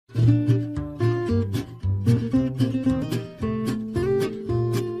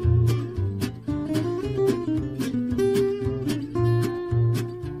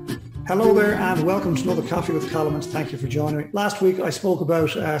there, and welcome to another Coffee with Colm, and thank you for joining me. Last week I spoke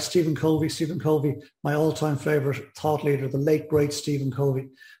about Stephen Covey, my all-time favourite thought leader, the late great Stephen Covey,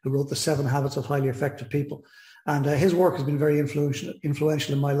 who wrote The 7 Habits of Highly Effective People. And his work has been very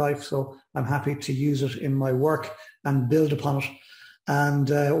influential in my life, so I'm happy to use it in my work and build upon it. And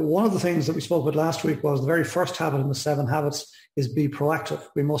one of the things that we spoke about last week was the very first habit in the 7 habits is be proactive.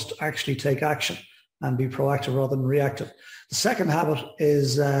 We must actually take action and be proactive rather than reactive. The second habit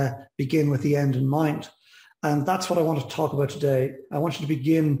is begin with the end in mind. And that's what I want to talk about today. I want you to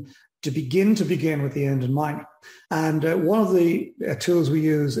begin with the end in mind. And one of the tools we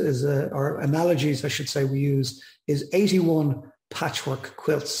use is, or analogies I should say we use, is 81 patchwork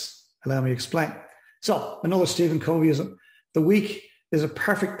quilts. Allow me to explain. So another Stephen Coveyism. The week is a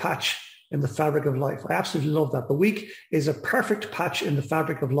perfect patch in the fabric of life. I absolutely love that. The week is a perfect patch in the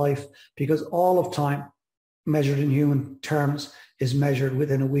fabric of life because all of time, measured in human terms, is measured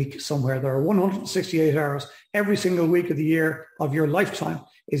within a week somewhere. There are 168 hours. Every single week of the year of your lifetime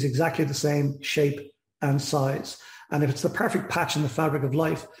is exactly the same shape and size. And if it's the perfect patch in the fabric of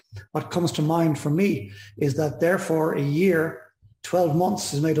life, what comes to mind for me is that therefore a year, 12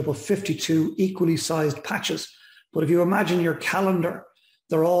 months, is made up of 52 equally sized patches. But if you imagine your calendar,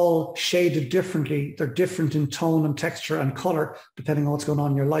 they're all shaded differently. They're different in tone and texture and color, depending on what's going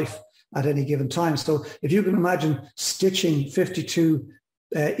on in your life at any given time. So if you can imagine stitching 52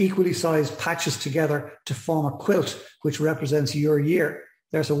 equally sized patches together to form a quilt, which represents your year,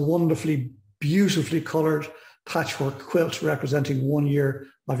 there's a wonderfully, beautifully colored patchwork quilt representing 1 year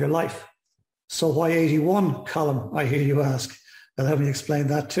of your life. So why 81, Colm, I hear you ask? Well, let me explain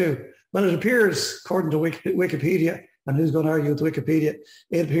that too. Well, it appears, according to Wikipedia, and who's going to argue with Wikipedia,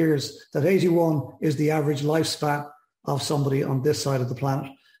 it appears that 81 is the average lifespan of somebody on this side of the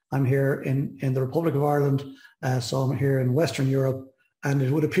planet. I'm here in the Republic of Ireland, so I'm here in Western Europe, and it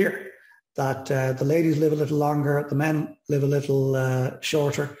would appear that the ladies live a little longer, the men live a little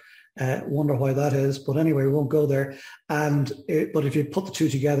shorter. Wonder why that is, but anyway, we won't go there. But if you put the two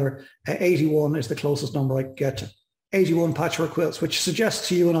together, 81 is the closest number I can get to. 81 patchwork quilts, which suggests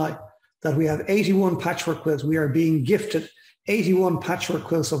to you and I that we have 81 patchwork quilts. We are being gifted 81 patchwork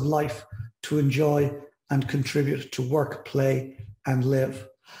quilts of life to enjoy and contribute to work, play, and live.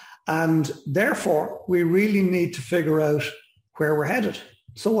 And therefore, we really need to figure out where we're headed.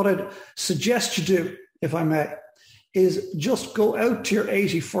 So what I'd suggest you do, if I may, is just go out to your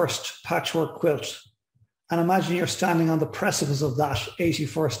 81st patchwork quilt and imagine you're standing on the precipice of that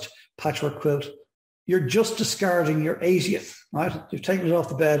 81st patchwork quilt. You're just discarding your 80th, right? You've taken it off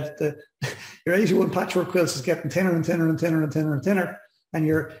the bed. Your 81 patchwork quilts is getting thinner and thinner and thinner and thinner and thinner, and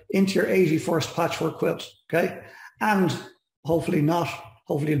you're into your 81st patchwork quilt, okay? And hopefully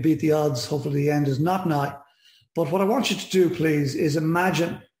you'll beat the odds. Hopefully the end is not nigh. But what I want you to do, please, is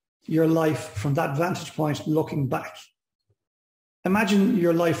imagine your life from that vantage point looking back. Imagine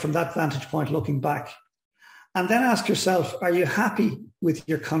your life from that vantage point looking back. And then ask yourself, are you happy with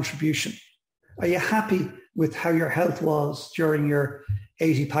your contribution? Are you happy with how your health was during your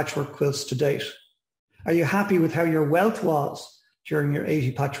 80 patchwork quilts to date? Are you happy with how your wealth was during your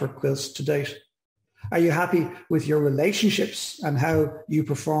 80 patchwork quilts to date? Are you happy with your relationships and how you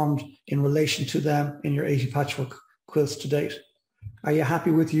performed in relation to them in your 80 patchwork quilts to date? Are you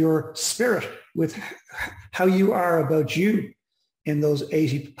happy with your spirit, with how you are about you in those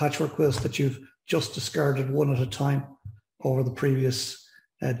 80 patchwork quilts that you've just discarded one at a time over the previous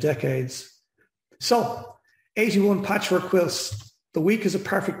decades? So, 81 patchwork quilts. The week is a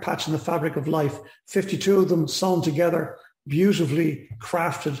perfect patch in the fabric of life. 52 of them sewn together, beautifully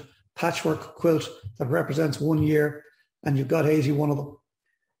crafted patchwork quilt that represents 1 year, and you've got 81 of them.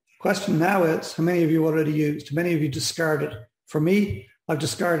 Question now is, how many of you already used? How many of you discarded? For me, I've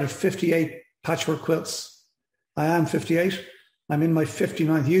discarded 58 patchwork quilts. I am 58. I'm in my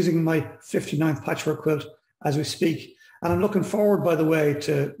 59th, using my 59th patchwork quilt as we speak. And I'm looking forward, by the way,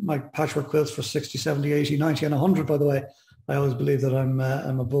 to my patchwork quilts for 60, 70, 80, 90, and 100, by the way. I always believe that I'm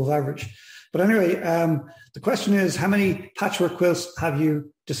above average. But anyway, the question is, how many patchwork quilts have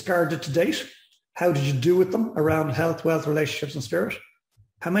you discarded to date? How did you do with them around health, wealth, relationships, and spirit?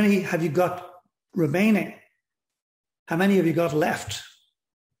 How many have you got remaining? How many have you got left?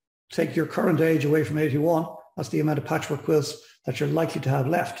 Take your current age away from 81. That's the amount of patchwork quilts that you're likely to have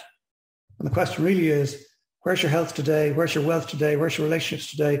left. And the question really is, where's your health today? Where's your wealth today? Where's your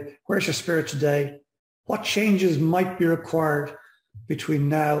relationships today? Where's your spirit today? What changes might be required between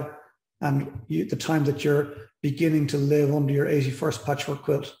now and the time that you're beginning to live under your 81st patchwork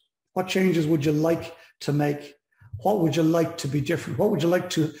quilt? What changes would you like to make? What would you like to be different? What would you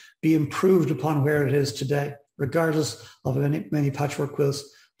like to be improved upon where it is today, regardless of many patchwork quilts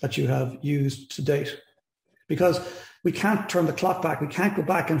that you have used to date. Because we can't turn the clock back. We can't go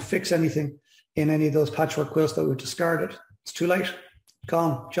back and fix anything in any of those patchwork quilts that we've discarded. It's too late.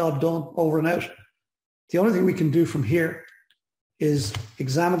 Gone. Job done. Over and out. The only thing we can do from here is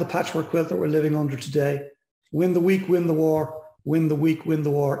examine the patchwork quilt that we're living under today. Win the week, win the war. Win the week, win the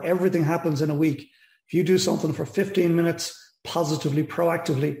war. Everything happens in a week. If you do something for 15 minutes positively,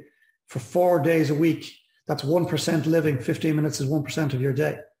 proactively, for 4 days a week, that's 1% living. 15 minutes is 1% of your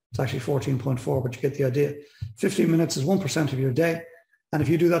day. It's actually 14.4, but you get the idea. 15 minutes is 1% of your day. And if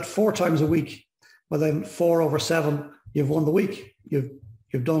you do that 4 times a week, well then 4 over 7, you've won the week.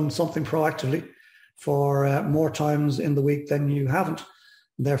 You've done something proactively for more times in the week than you haven't.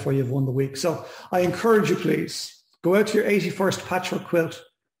 And therefore, you've won the week. So I encourage you, please, go out to your 81st patchwork quilt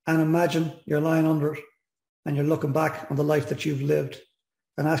and imagine you're lying under it and you're looking back on the life that you've lived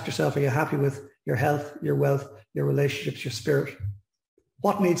and ask yourself, are you happy with your health, your wealth, your relationships, your spirit?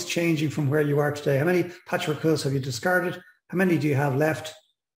 What needs changing from where you are today? How many patchwork quilts have you discarded? How many do you have left?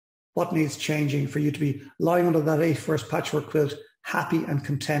 What needs changing for you to be lying under that 81st patchwork quilt, happy and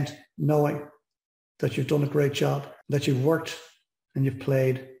content, knowing that you've done a great job, that you've worked and you've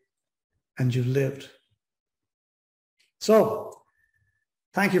played and you've lived? So,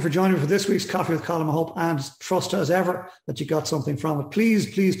 thank you for joining me for this week's Coffee with Colin. I hope and trust as ever that you got something from it.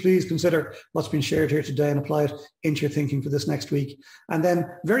 Please, please, please consider what's been shared here today and apply it into your thinking for this next week. And then,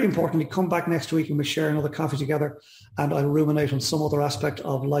 very importantly, come back next week and we'll share another coffee together and I'll ruminate on some other aspect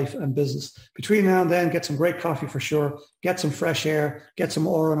of life and business. Between now and then, get some great coffee for sure. Get some fresh air. Get some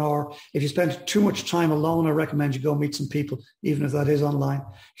R&R. If you spend too much time alone, I recommend you go meet some people, even if that is online.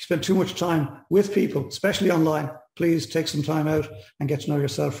 If you spend too much time with people, especially online, please take some time out and get to know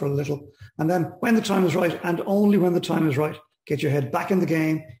yourself for a little. And then when the time is right, and only when the time is right, get your head back in the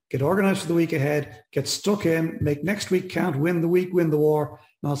game, get organized for the week ahead, get stuck in, make next week count, win the week, win the war.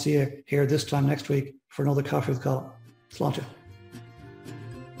 And I'll see you here this time next week for another Coffee with Colin. Slán.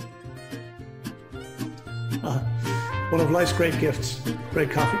 One of life's great gifts,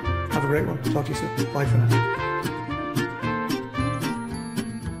 great coffee. Have a great one. Talk to you soon. Bye for now.